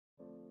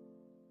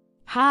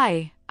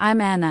Hi, I'm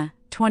Anna,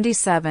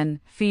 27,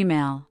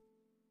 female.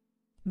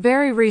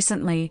 Very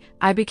recently,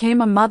 I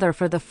became a mother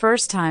for the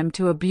first time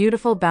to a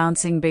beautiful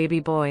bouncing baby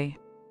boy.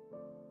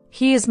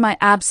 He is my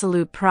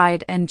absolute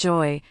pride and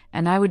joy,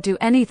 and I would do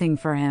anything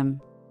for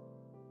him.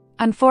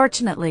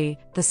 Unfortunately,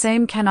 the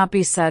same cannot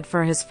be said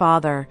for his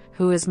father,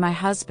 who is my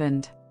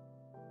husband.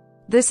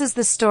 This is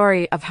the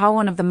story of how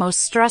one of the most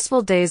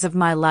stressful days of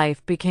my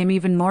life became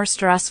even more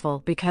stressful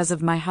because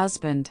of my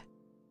husband.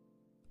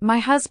 My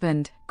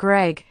husband,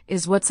 Greg,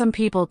 is what some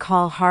people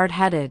call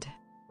hard-headed.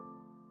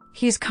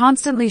 He's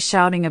constantly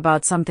shouting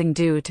about something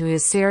due to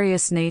his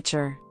serious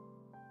nature.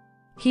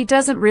 He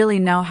doesn't really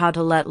know how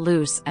to let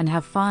loose and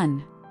have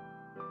fun.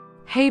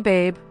 Hey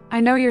babe,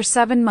 I know you're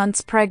 7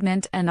 months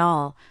pregnant and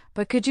all,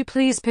 but could you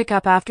please pick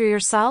up after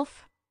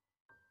yourself?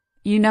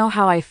 You know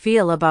how I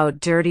feel about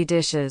dirty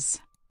dishes.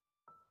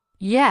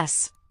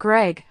 Yes,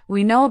 Greg,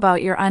 we know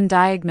about your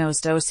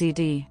undiagnosed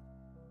OCD.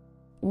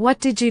 What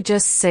did you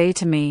just say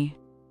to me?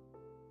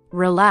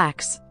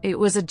 Relax, it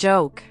was a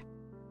joke.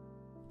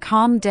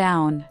 Calm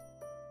down.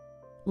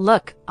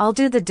 Look, I'll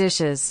do the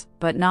dishes,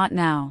 but not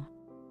now.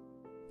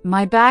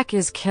 My back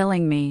is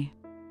killing me.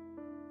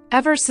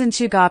 Ever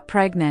since you got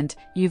pregnant,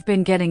 you've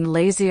been getting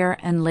lazier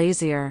and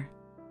lazier.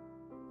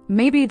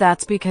 Maybe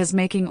that's because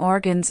making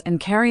organs and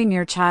carrying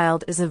your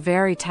child is a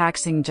very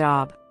taxing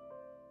job.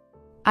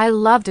 I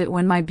loved it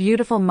when my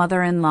beautiful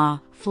mother-in-law,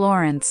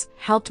 Florence,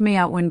 helped me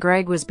out when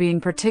Greg was being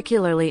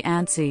particularly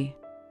antsy.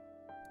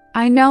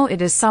 I know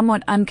it is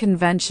somewhat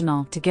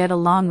unconventional to get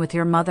along with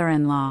your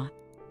mother-in-law.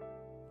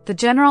 The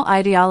general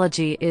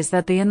ideology is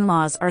that the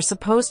in-laws are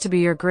supposed to be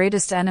your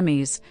greatest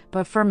enemies,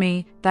 but for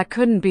me, that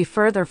couldn't be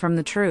further from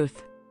the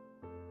truth.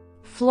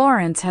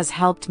 Florence has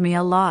helped me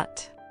a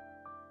lot.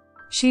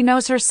 She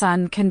knows her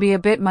son can be a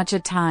bit much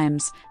at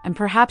times, and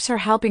perhaps her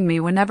helping me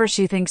whenever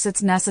she thinks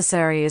it's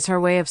necessary is her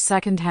way of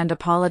second-hand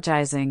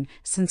apologizing,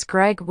 since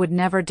Greg would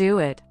never do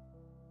it.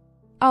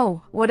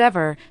 Oh,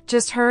 whatever,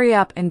 just hurry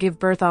up and give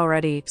birth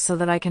already so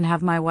that I can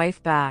have my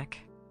wife back.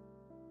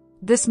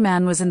 This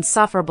man was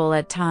insufferable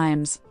at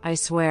times, I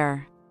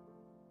swear.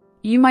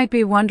 You might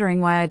be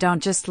wondering why I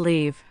don't just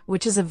leave,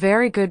 which is a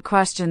very good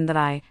question that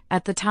I,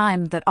 at the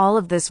time that all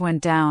of this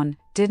went down,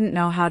 didn't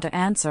know how to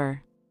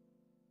answer.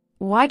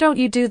 Why don't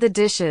you do the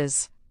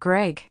dishes,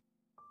 Greg?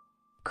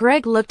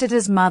 Greg looked at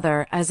his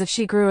mother as if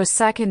she grew a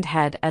second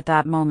head at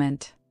that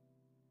moment.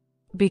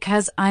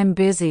 Because I'm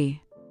busy.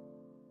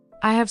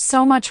 I have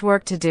so much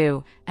work to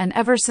do, and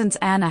ever since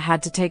Anna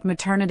had to take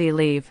maternity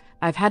leave,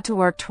 I've had to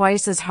work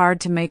twice as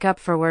hard to make up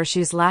for where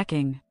she's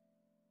lacking.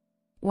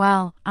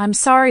 Well, I'm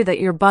sorry that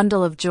your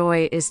bundle of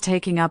joy is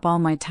taking up all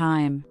my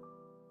time.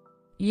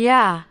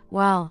 Yeah,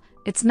 well,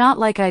 it's not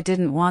like I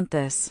didn't want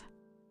this.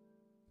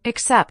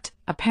 Except,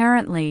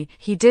 apparently,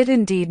 he did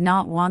indeed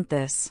not want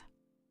this.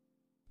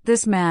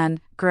 This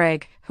man,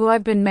 Greg, who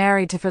I've been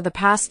married to for the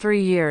past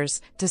 3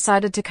 years,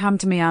 decided to come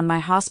to me on my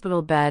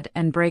hospital bed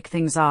and break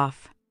things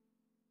off.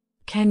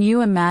 Can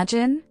you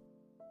imagine?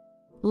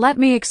 Let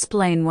me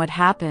explain what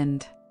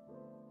happened.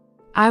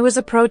 I was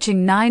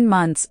approaching 9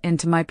 months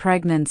into my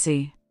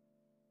pregnancy.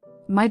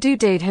 My due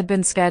date had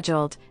been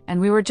scheduled, and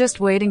we were just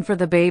waiting for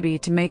the baby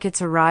to make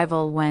its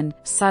arrival when,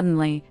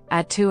 suddenly,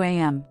 at 2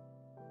 a.m.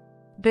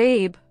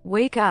 Babe,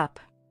 wake up.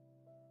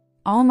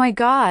 Oh my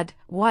God,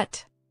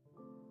 what?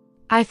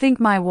 I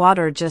think my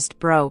water just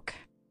broke.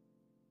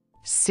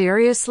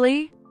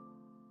 Seriously?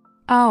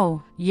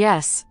 Oh,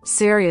 yes,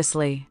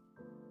 seriously.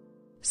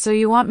 So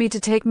you want me to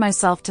take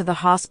myself to the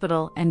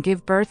hospital and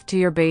give birth to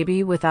your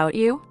baby without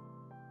you?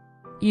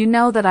 You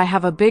know that I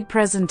have a big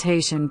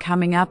presentation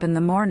coming up in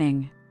the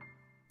morning.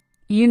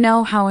 You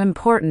know how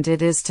important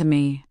it is to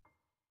me.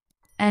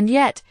 And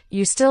yet,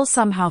 you still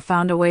somehow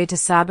found a way to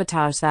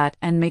sabotage that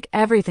and make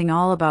everything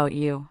all about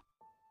you.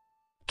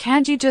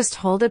 Can't you just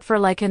hold it for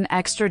like an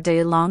extra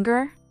day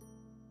longer?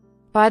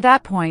 By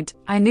that point,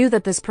 I knew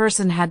that this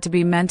person had to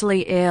be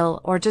mentally ill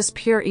or just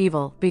pure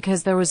evil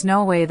because there was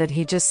no way that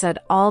he just said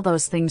all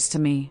those things to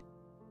me.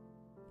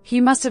 He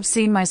must have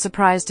seen my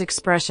surprised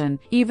expression,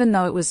 even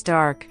though it was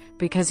dark,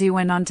 because he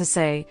went on to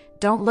say,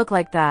 "Don't look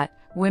like that,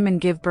 women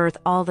give birth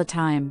all the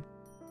time.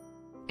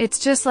 It's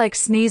just like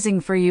sneezing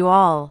for you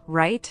all,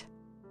 right?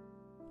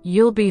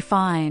 You'll be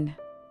fine.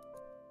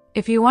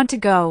 If you want to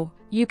go,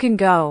 you can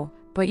go,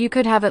 but you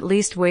could have at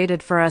least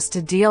waited for us to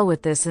deal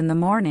with this in the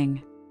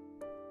morning."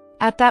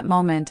 At that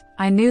moment,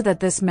 I knew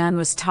that this man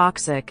was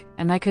toxic,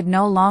 and I could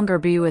no longer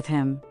be with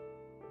him.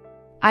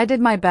 I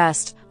did my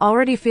best,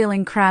 already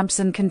feeling cramps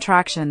and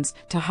contractions,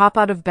 to hop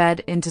out of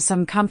bed into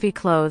some comfy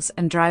clothes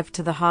and drive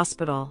to the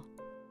hospital.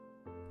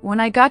 When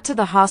I got to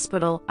the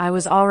hospital, I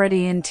was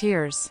already in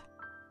tears.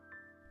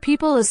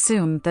 People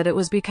assumed that it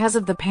was because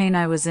of the pain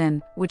I was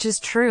in, which is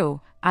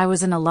true, I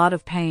was in a lot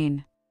of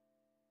pain.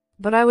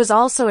 But I was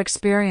also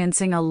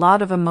experiencing a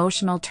lot of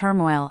emotional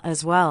turmoil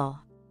as well.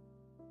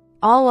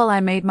 All while I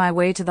made my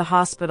way to the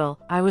hospital,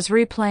 I was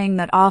replaying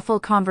that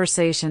awful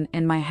conversation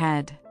in my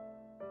head.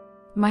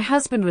 My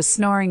husband was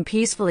snoring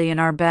peacefully in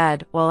our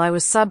bed while I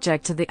was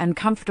subject to the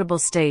uncomfortable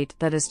state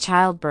that is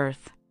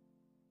childbirth.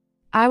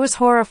 I was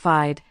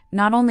horrified,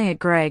 not only at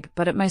Greg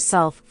but at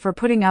myself for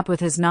putting up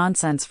with his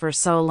nonsense for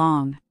so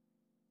long.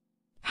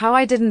 How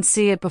I didn't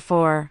see it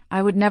before,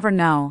 I would never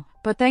know,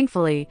 but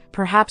thankfully,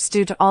 perhaps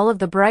due to all of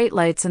the bright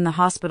lights in the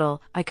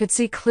hospital, I could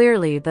see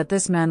clearly that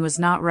this man was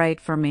not right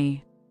for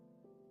me.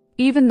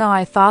 Even though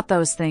I thought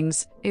those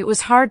things, it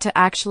was hard to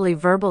actually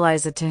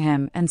verbalize it to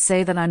him and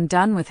say that I'm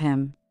done with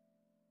him.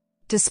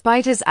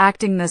 Despite his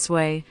acting this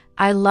way,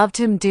 I loved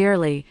him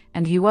dearly,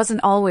 and he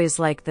wasn't always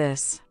like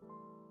this.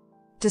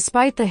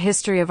 Despite the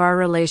history of our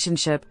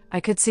relationship,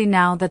 I could see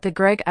now that the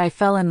Greg I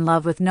fell in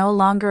love with no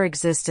longer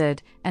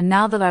existed, and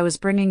now that I was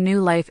bringing new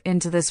life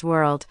into this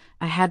world,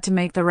 I had to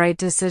make the right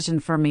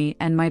decision for me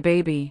and my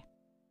baby.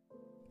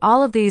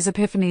 All of these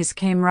epiphanies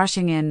came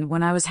rushing in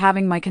when I was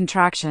having my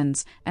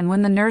contractions, and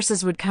when the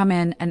nurses would come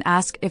in and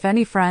ask if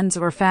any friends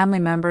or family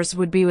members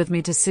would be with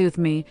me to soothe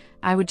me,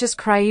 I would just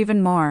cry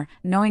even more,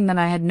 knowing that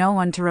I had no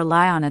one to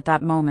rely on at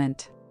that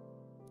moment.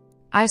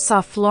 I saw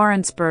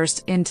Florence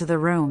burst into the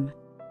room.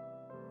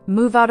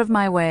 Move out of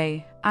my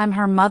way, I'm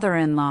her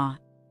mother-in-law.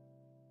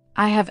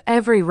 I have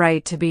every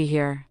right to be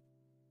here.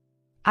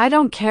 I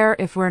don't care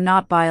if we're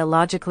not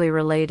biologically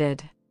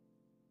related.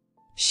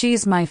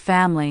 She's my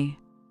family.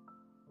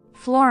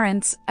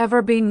 Florence,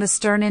 ever being the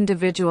stern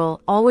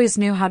individual, always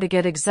knew how to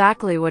get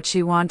exactly what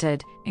she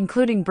wanted,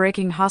 including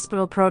breaking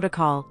hospital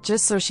protocol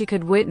just so she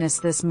could witness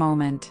this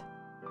moment.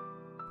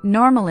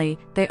 Normally,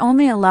 they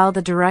only allow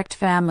the direct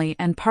family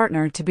and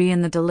partner to be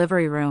in the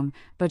delivery room,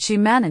 but she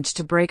managed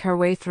to break her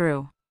way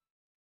through.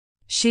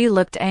 She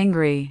looked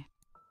angry.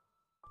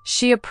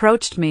 She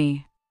approached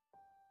me.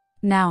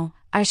 Now,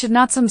 I should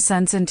knock some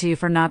sense into you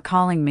for not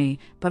calling me,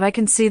 but I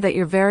can see that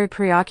you're very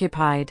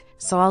preoccupied,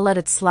 so I'll let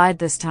it slide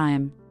this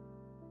time.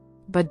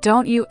 But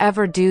don't you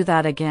ever do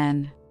that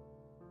again.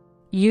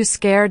 You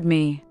scared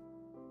me.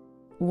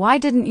 Why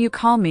didn't you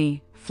call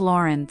me,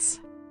 Florence?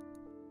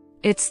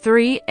 It's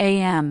 3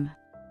 a.m.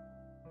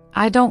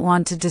 I don't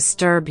want to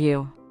disturb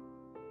you.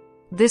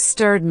 This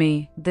stirred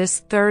me, this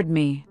stirred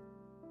me.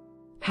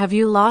 Have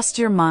you lost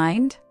your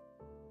mind?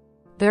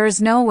 There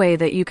is no way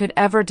that you could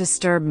ever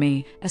disturb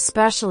me,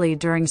 especially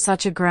during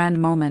such a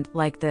grand moment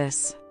like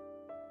this.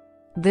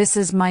 This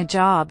is my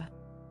job.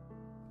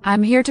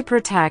 I'm here to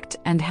protect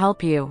and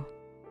help you.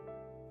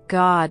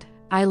 God,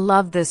 I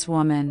love this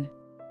woman.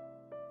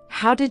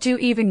 How did you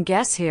even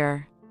guess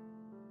here?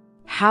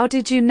 How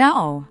did you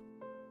know?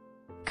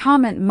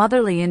 Comment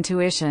motherly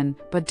intuition,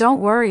 but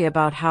don't worry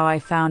about how I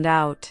found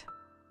out.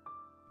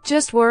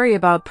 Just worry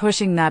about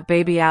pushing that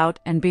baby out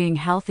and being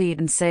healthy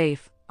and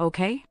safe,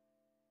 okay?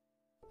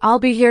 I'll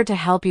be here to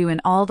help you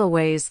in all the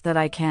ways that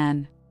I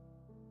can.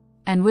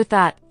 And with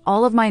that,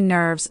 all of my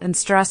nerves and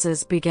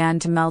stresses began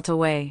to melt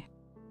away.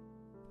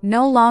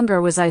 No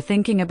longer was I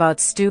thinking about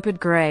stupid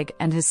Greg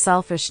and his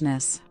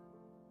selfishness.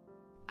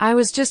 I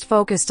was just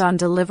focused on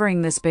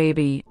delivering this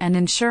baby and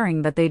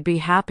ensuring that they'd be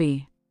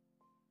happy.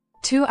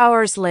 2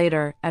 hours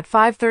later, at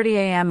 5:30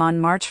 a.m.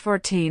 on March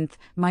 14th,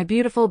 my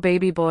beautiful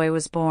baby boy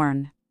was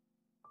born.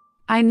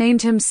 I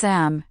named him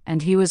Sam,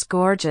 and he was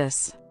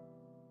gorgeous.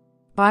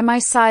 By my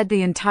side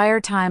the entire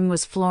time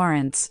was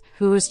Florence,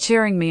 who was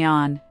cheering me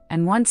on,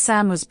 and once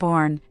Sam was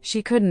born,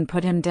 she couldn't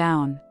put him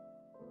down.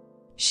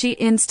 She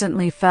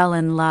instantly fell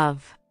in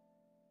love.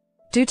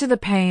 Due to the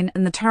pain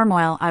and the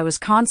turmoil I was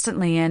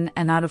constantly in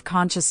and out of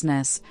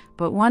consciousness,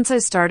 but once I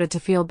started to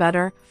feel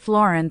better,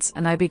 Florence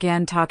and I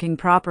began talking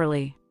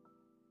properly.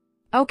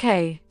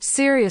 Okay,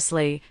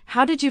 seriously,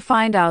 how did you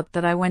find out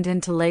that I went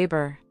into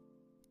labor?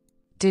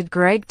 Did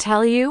Greg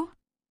tell you?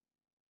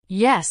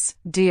 Yes,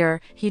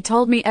 dear, he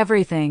told me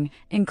everything,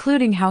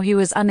 including how he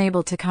was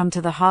unable to come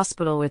to the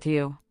hospital with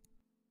you.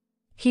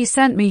 He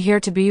sent me here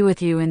to be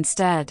with you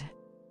instead.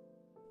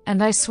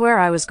 And I swear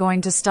I was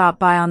going to stop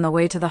by on the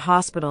way to the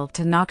hospital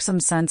to knock some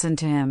sense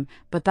into him,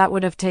 but that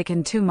would have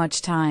taken too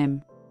much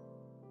time.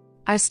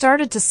 I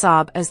started to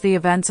sob as the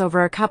events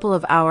over a couple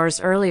of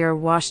hours earlier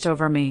washed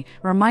over me,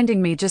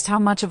 reminding me just how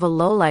much of a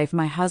lowlife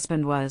my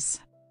husband was.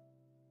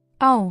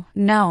 Oh,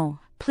 no,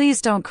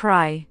 please don't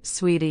cry,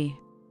 sweetie.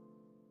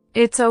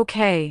 It's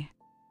okay.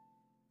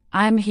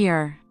 I'm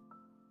here.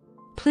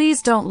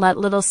 Please don't let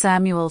little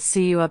Samuel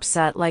see you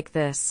upset like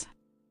this.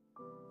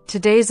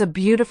 Today's a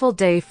beautiful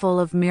day full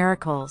of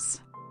miracles.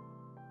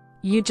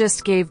 You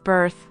just gave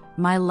birth,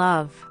 my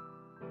love.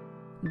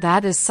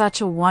 That is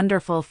such a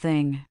wonderful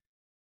thing.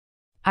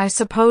 I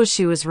suppose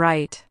she was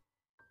right.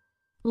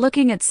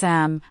 Looking at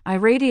Sam, I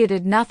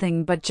radiated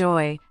nothing but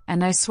joy,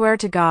 and I swear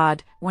to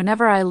God,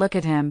 whenever I look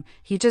at him,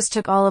 he just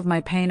took all of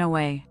my pain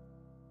away.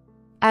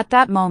 At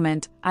that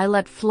moment, I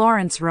let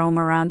Florence roam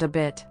around a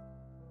bit.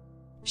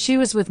 She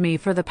was with me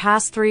for the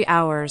past 3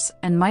 hours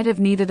and might have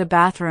needed a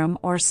bathroom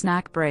or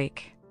snack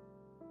break.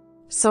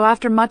 So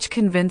after much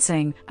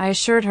convincing, I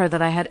assured her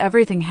that I had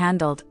everything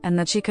handled and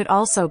that she could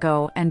also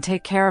go and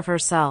take care of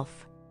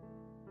herself.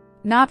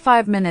 Not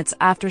 5 minutes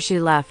after she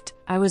left,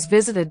 I was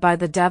visited by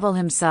the devil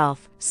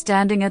himself.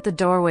 Standing at the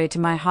doorway to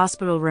my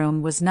hospital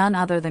room was none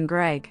other than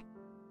Greg.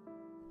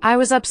 I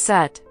was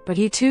upset, but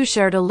he too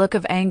shared a look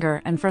of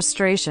anger and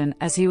frustration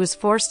as he was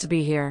forced to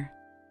be here.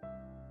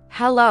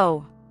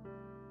 Hello.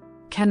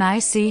 Can I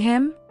see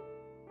him?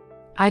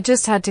 I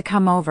just had to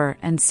come over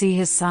and see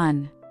his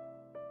son.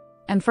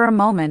 And for a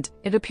moment,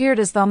 it appeared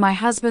as though my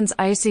husband's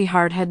icy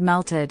heart had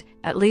melted,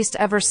 at least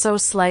ever so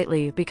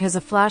slightly, because a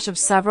flash of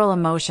several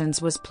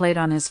emotions was played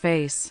on his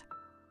face.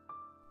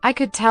 I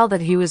could tell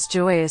that he was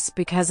joyous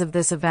because of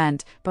this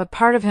event, but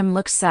part of him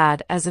looked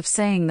sad, as if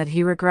saying that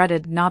he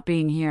regretted not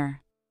being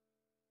here.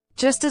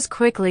 Just as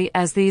quickly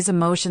as these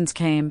emotions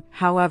came,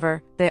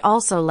 however, they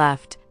also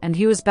left, and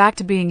he was back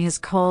to being his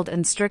cold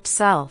and strict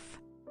self.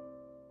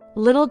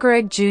 Little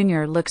Greg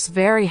Jr. looks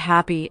very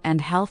happy and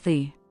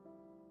healthy.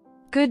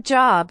 Good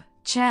job,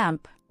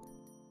 champ.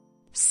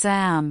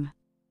 Sam.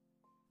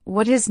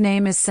 What, his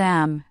name is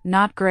Sam,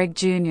 not Greg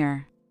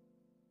Jr.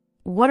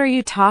 What are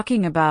you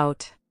talking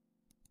about?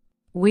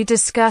 We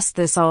discussed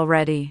this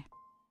already.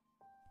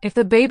 If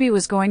the baby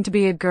was going to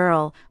be a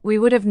girl, we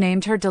would have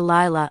named her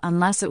Delilah.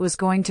 Unless it was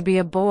going to be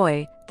a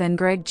boy, then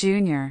Greg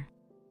Jr.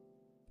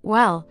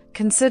 Well,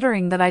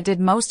 considering that I did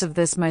most of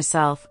this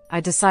myself,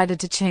 I decided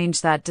to change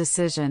that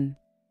decision.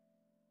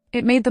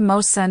 It made the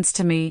most sense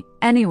to me,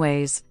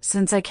 anyways,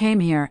 since I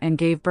came here and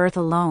gave birth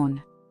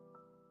alone.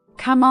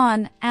 Come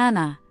on,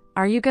 Anna,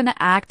 are you gonna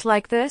act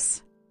like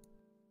this?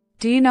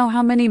 Do you know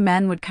how many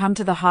men would come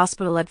to the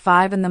hospital at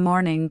 5 in the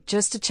morning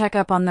just to check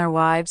up on their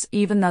wives,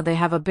 even though they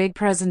have a big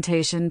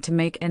presentation to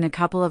make in a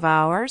couple of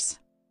hours?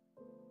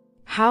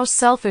 How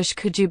selfish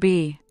could you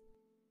be?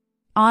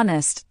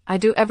 Honest, I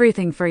do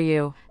everything for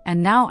you,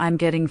 and now I'm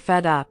getting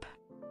fed up.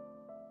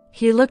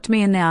 He looked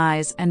me in the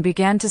eyes and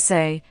began to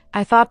say,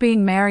 I thought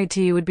being married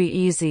to you would be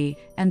easy,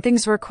 and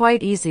things were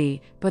quite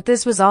easy, but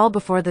this was all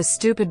before this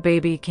stupid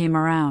baby came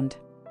around.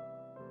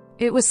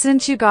 It was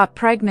since you got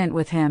pregnant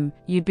with him,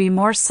 you'd be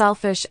more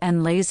selfish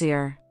and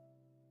lazier.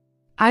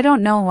 I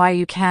don't know why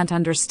you can't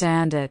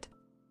understand it.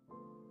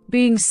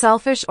 Being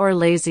selfish or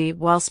lazy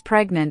whilst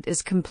pregnant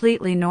is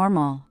completely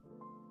normal.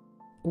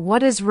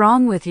 What is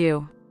wrong with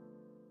you?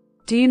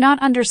 Do you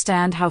not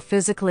understand how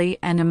physically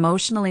and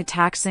emotionally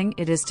taxing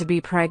it is to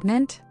be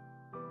pregnant?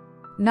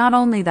 Not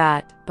only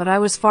that, but I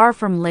was far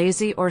from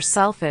lazy or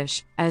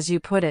selfish, as you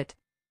put it.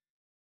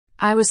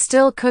 I was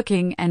still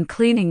cooking and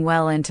cleaning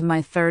well into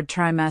my 3rd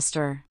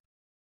trimester.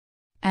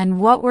 And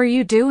what were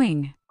you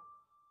doing?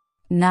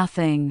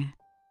 Nothing.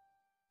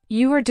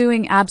 You were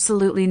doing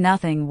absolutely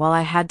nothing while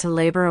I had to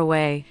labor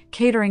away,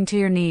 catering to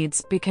your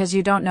needs because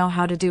you don't know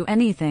how to do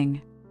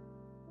anything.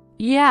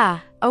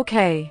 Yeah,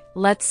 okay,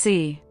 let's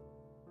see.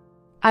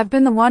 I've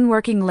been the one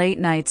working late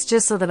nights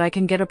just so that I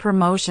can get a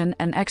promotion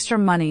and extra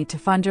money to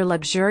fund your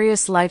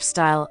luxurious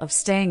lifestyle of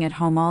staying at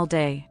home all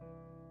day.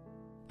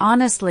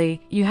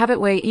 Honestly, you have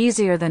it way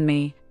easier than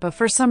me, but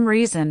for some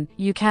reason,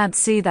 you can't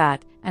see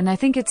that, and I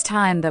think it's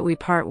time that we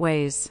part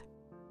ways.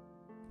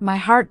 My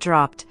heart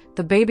dropped,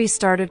 the baby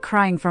started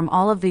crying from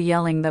all of the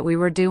yelling that we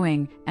were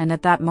doing, and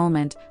at that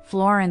moment,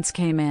 Florence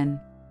came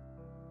in.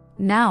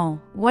 Now,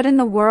 what in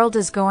the world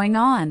is going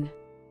on?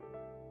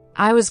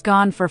 I was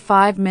gone for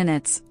 5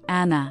 minutes,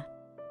 Anna.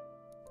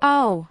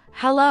 Oh,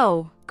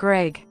 hello,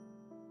 Greg.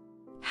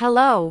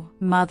 Hello,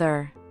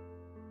 Mother.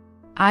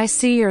 I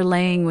see you're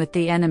laying with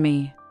the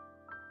enemy.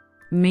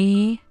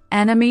 Me,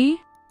 enemy?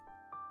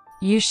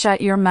 You shut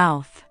your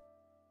mouth.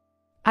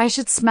 I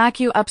should smack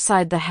you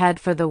upside the head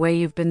for the way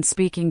you've been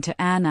speaking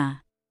to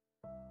Anna.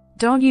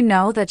 Don't you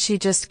know that she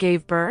just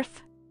gave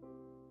birth?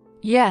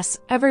 Yes,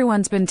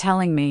 everyone's been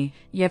telling me,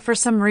 yet for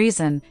some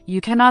reason,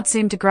 you cannot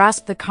seem to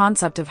grasp the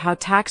concept of how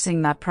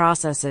taxing that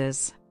process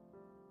is.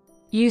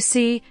 You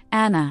see,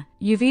 Anna,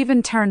 you've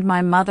even turned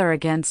my mother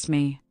against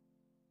me.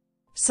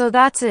 So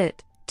that's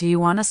it, do you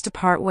want us to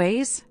part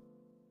ways?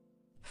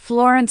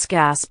 Florence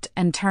gasped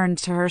and turned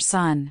to her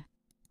son.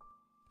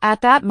 At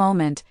that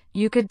moment,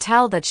 you could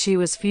tell that she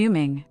was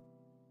fuming.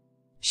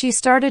 She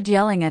started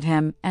yelling at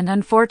him, and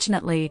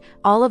unfortunately,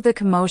 all of the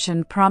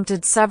commotion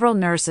prompted several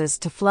nurses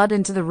to flood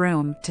into the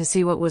room to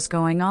see what was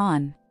going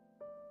on.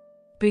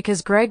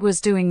 Because Greg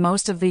was doing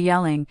most of the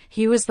yelling,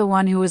 he was the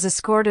one who was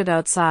escorted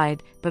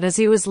outside, but as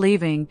he was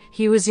leaving,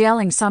 he was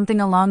yelling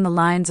something along the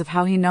lines of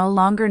how he no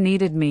longer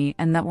needed me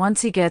and that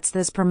once he gets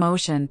this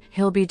promotion,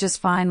 he'll be just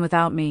fine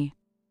without me.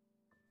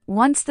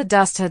 Once the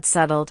dust had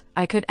settled,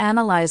 I could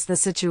analyze the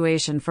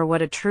situation for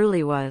what it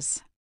truly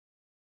was.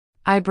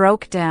 I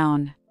broke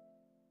down.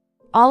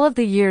 All of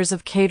the years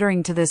of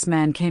catering to this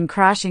man came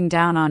crashing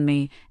down on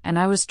me, and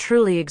I was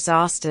truly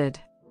exhausted.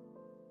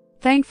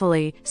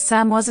 Thankfully,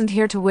 Sam wasn't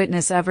here to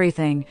witness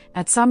everything.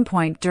 At some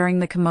point during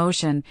the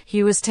commotion,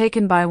 he was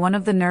taken by one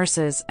of the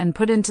nurses and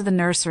put into the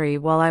nursery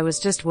while I was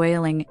just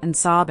wailing and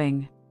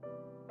sobbing.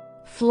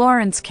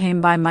 Florence came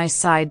by my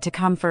side to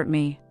comfort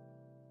me.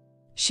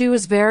 She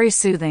was very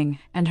soothing,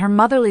 and her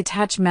motherly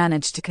touch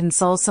managed to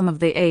console some of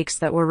the aches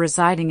that were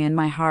residing in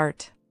my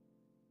heart.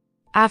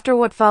 After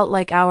what felt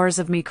like hours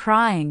of me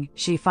crying,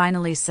 she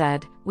finally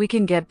said, "We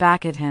can get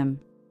back at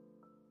him."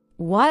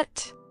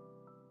 What?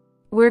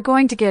 We're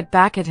going to get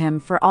back at him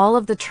for all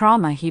of the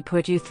trauma he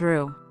put you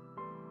through.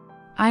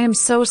 I am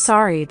so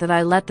sorry that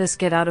I let this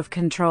get out of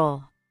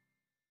control.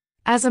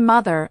 As a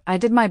mother, I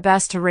did my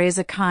best to raise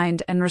a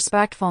kind and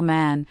respectful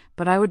man,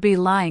 but I would be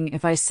lying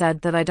if I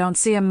said that I don't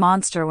see a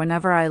monster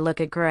whenever I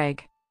look at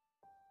Greg.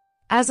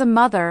 As a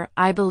mother,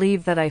 I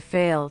believe that I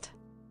failed.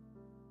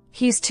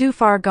 He's too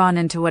far gone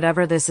into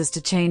whatever this is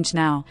to change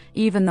now,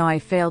 even though I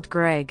failed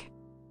Greg.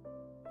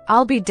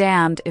 I'll be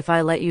damned if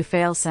I let you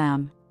fail,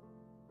 Sam.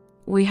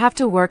 We have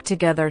to work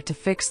together to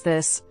fix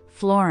this,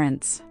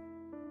 Florence.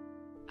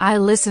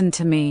 Listen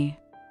to me.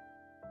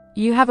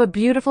 You have a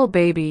beautiful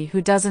baby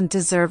who doesn't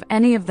deserve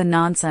any of the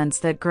nonsense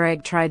that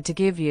Greg tried to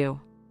give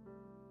you.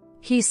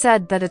 He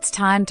said that it's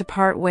time to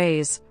part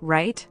ways,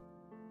 right?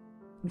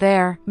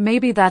 There,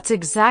 maybe that's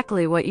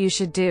exactly what you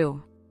should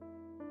do.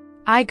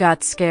 I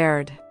got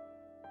scared.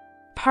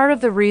 Part of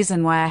the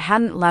reason why I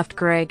hadn't left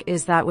Greg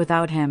is that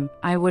without him,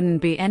 I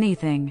wouldn't be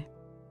anything.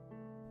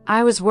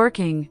 I was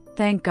working,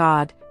 thank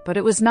God, but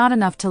it was not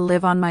enough to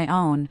live on my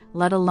own,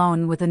 let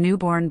alone with a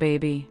newborn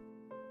baby.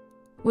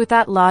 With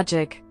that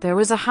logic, there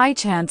was a high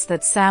chance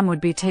that Sam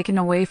would be taken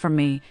away from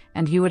me,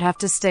 and he would have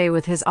to stay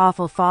with his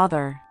awful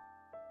father.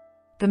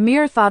 The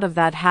mere thought of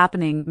that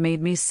happening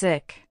made me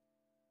sick.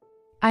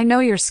 I know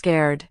you're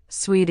scared,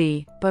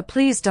 sweetie, but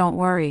please don't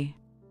worry.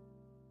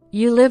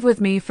 You live with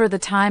me for the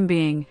time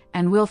being,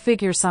 and we'll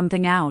figure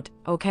something out,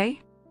 okay?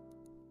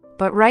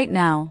 But right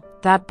now,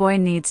 that boy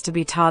needs to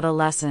be taught a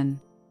lesson.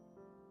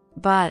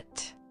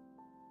 But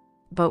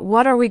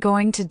what are we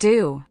going to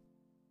do?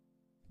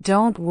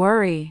 Don't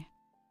worry.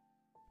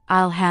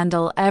 I'll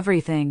handle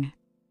everything.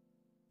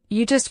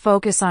 You just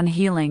focus on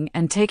healing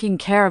and taking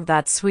care of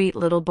that sweet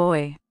little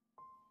boy.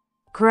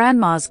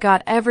 Grandma's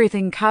got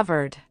everything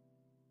covered.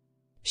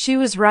 She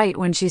was right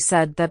when she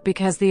said that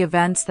because the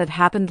events that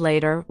happened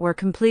later were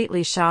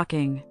completely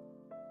shocking.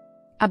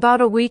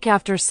 About a week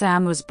after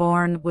Sam was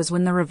born was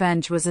when the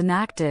revenge was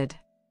enacted.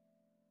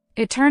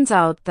 It turns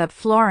out that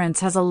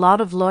Florence has a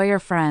lot of lawyer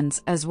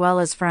friends as well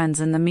as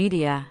friends in the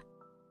media.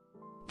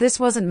 This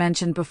wasn't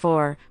mentioned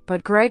before,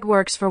 but Greg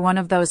works for one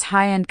of those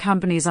high-end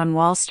companies on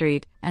Wall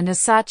Street, and as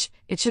such,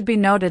 it should be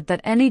noted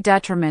that any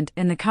detriment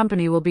in the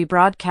company will be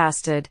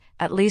broadcasted,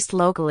 at least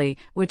locally,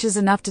 which is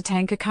enough to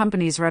tank a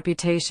company's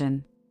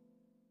reputation.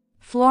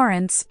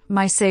 Florence,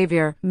 my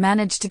savior,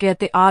 managed to get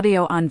the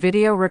audio on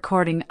video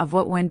recording of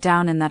what went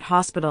down in that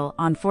hospital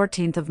on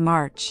 14th of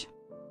March.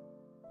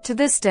 To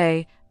this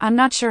day, I'm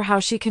not sure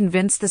how she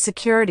convinced the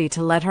security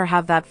to let her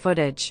have that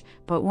footage,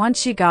 but once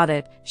she got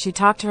it, she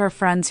talked to her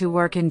friends who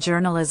work in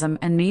journalism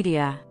and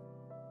media.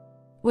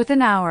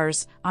 Within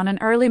hours, on an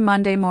early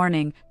Monday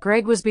morning,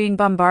 Greg was being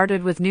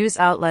bombarded with news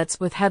outlets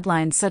with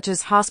headlines such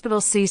as Hospital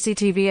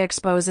CCTV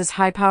exposes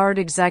high-powered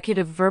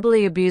executive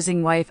verbally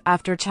abusing wife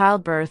after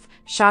childbirth,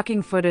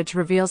 shocking footage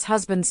reveals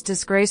husband's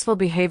disgraceful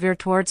behavior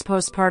towards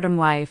postpartum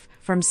wife,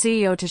 from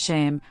CEO to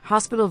shame,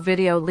 hospital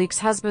video leaks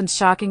husband's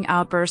shocking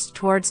outburst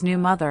towards new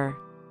mother.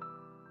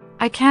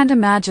 I can't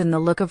imagine the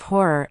look of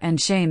horror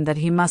and shame that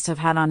he must have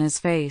had on his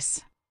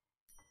face.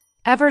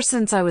 Ever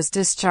since I was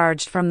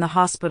discharged from the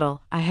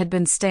hospital, I had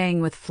been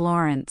staying with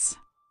Florence.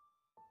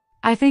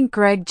 I think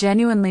Greg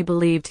genuinely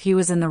believed he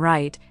was in the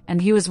right,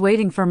 and he was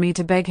waiting for me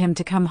to beg him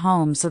to come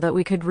home so that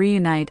we could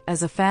reunite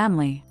as a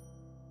family.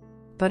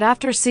 But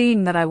after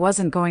seeing that I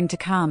wasn't going to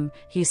come,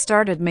 he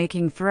started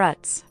making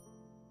threats.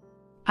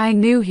 I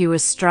knew he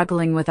was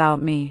struggling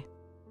without me.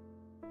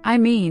 I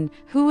mean,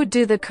 who would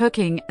do the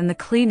cooking and the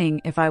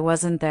cleaning if I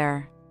wasn't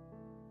there?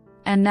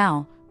 And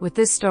now, with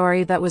this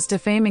story that was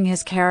defaming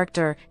his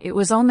character, it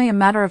was only a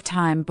matter of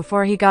time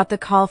before he got the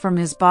call from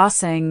his boss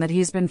saying that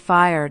he's been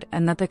fired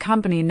and that the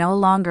company no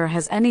longer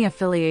has any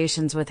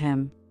affiliations with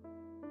him.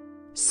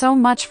 So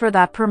much for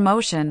that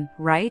promotion,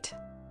 right?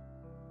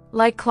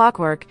 Like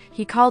clockwork,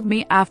 he called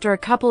me after a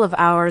couple of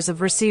hours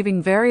of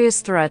receiving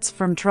various threats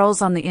from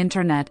trolls on the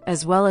internet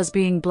as well as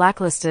being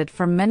blacklisted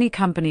from many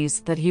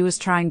companies that he was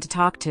trying to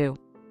talk to.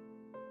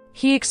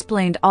 He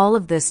explained all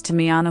of this to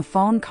me on a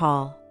phone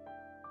call.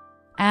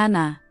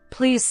 Anna,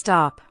 please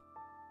stop.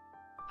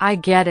 I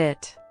get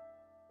it.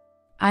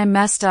 I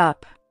messed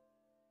up.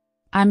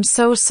 I'm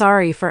so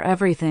sorry for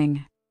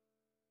everything.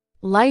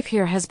 Life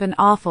here has been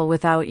awful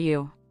without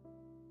you.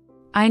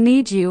 I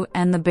need you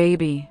and the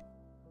baby.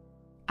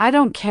 I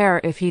don't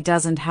care if he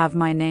doesn't have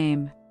my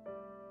name.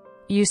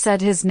 You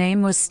said his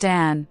name was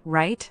Stan,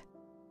 right?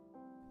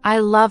 I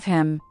love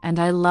him, and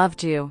I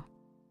loved you.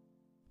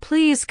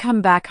 Please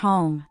come back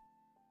home.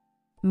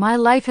 My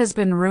life has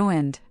been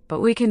ruined, but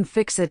we can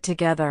fix it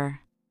together.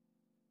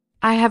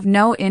 I have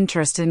no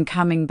interest in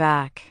coming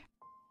back.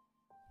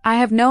 I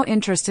have no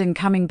interest in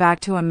coming back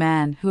to a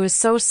man who is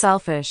so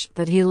selfish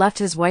that he left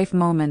his wife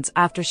moments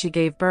after she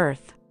gave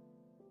birth.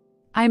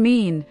 I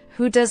mean,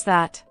 who does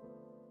that?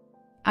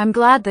 I'm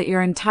glad that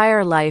your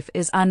entire life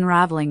is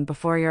unraveling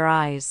before your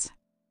eyes.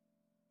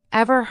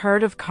 Ever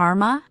heard of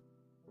karma?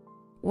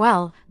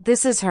 Well,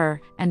 this is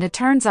her, and it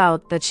turns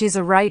out that she's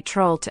a right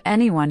troll to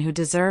anyone who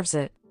deserves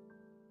it.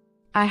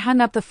 I hung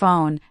up the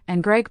phone,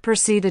 and Greg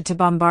proceeded to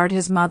bombard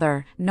his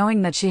mother,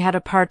 knowing that she had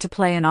a part to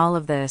play in all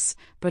of this,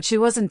 but she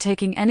wasn't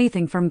taking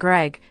anything from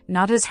Greg,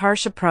 not his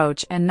harsh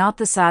approach and not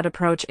the sad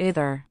approach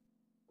either.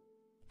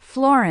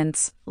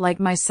 Florence, like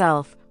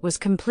myself, was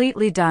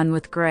completely done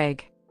with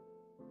Greg.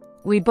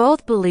 We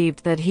both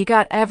believed that he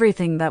got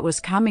everything that was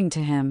coming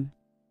to him.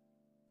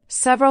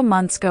 Several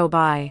months go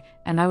by,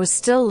 and I was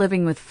still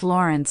living with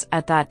Florence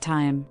at that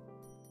time.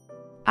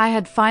 I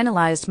had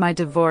finalized my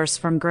divorce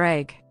from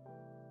Greg.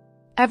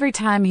 Every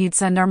time he'd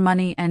send our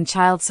money and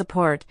child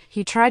support,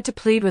 he tried to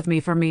plead with me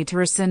for me to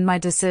rescind my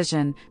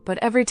decision, but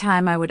every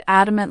time I would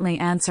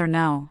adamantly answer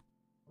no.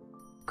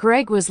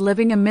 Greg was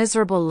living a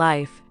miserable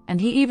life, and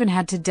he even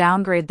had to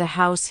downgrade the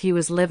house he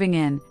was living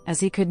in,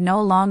 as he could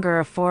no longer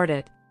afford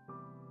it.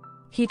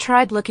 He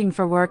tried looking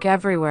for work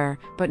everywhere,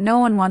 but no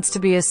one wants to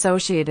be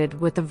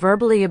associated with a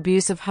verbally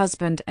abusive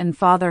husband and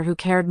father who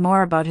cared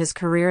more about his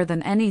career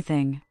than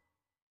anything.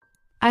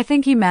 I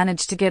think he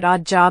managed to get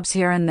odd jobs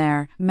here and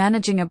there,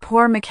 managing a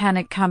poor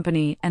mechanic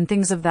company and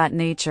things of that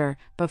nature,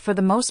 but for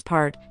the most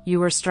part, you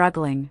were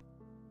struggling.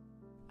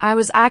 I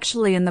was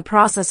actually in the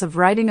process of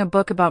writing a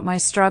book about my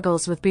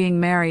struggles with being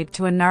married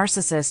to a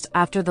narcissist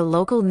after the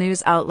local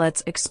news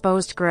outlets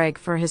exposed Greg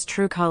for his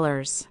true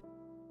colors.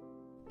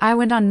 I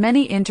went on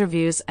many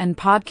interviews and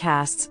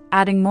podcasts,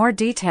 adding more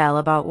detail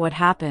about what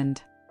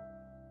happened.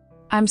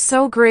 I'm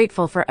so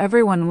grateful for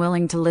everyone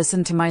willing to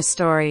listen to my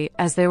story,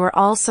 as they were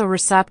all so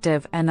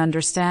receptive and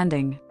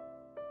understanding.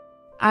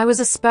 I was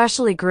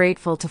especially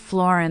grateful to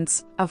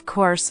Florence, of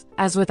course,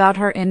 as without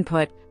her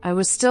input, I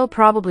would still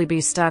probably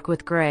be stuck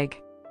with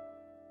Greg.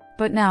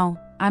 But now,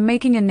 I'm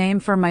making a name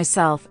for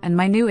myself, and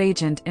my new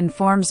agent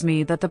informs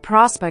me that the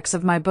prospects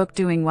of my book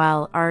doing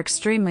well are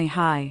extremely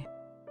high.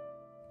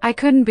 I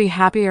couldn't be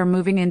happier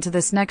moving into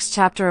this next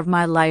chapter of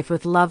my life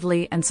with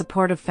lovely and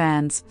supportive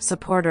fans,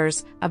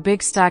 supporters, a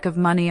big stack of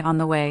money on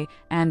the way,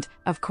 and,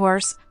 of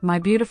course, my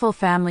beautiful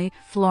family,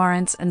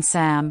 Florence and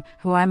Sam,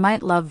 who I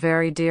might love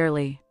very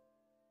dearly.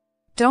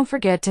 Don't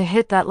forget to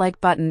hit that like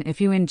button if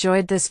you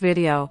enjoyed this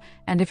video,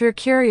 and if you're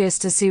curious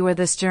to see where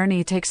this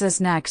journey takes us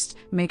next,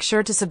 make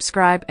sure to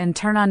subscribe and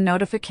turn on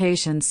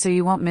notifications so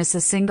you won't miss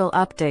a single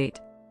update.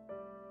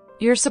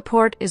 Your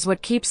support is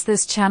what keeps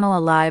this channel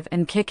alive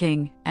and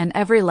kicking, and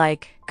every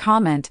like,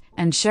 comment,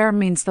 and share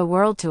means the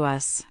world to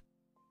us.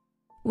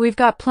 We've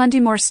got plenty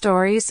more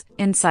stories,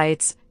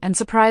 insights, and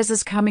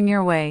surprises coming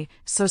your way,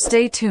 so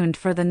stay tuned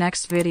for the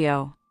next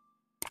video.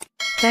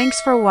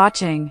 Thanks for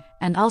watching,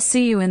 and I'll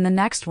see you in the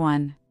next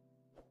one.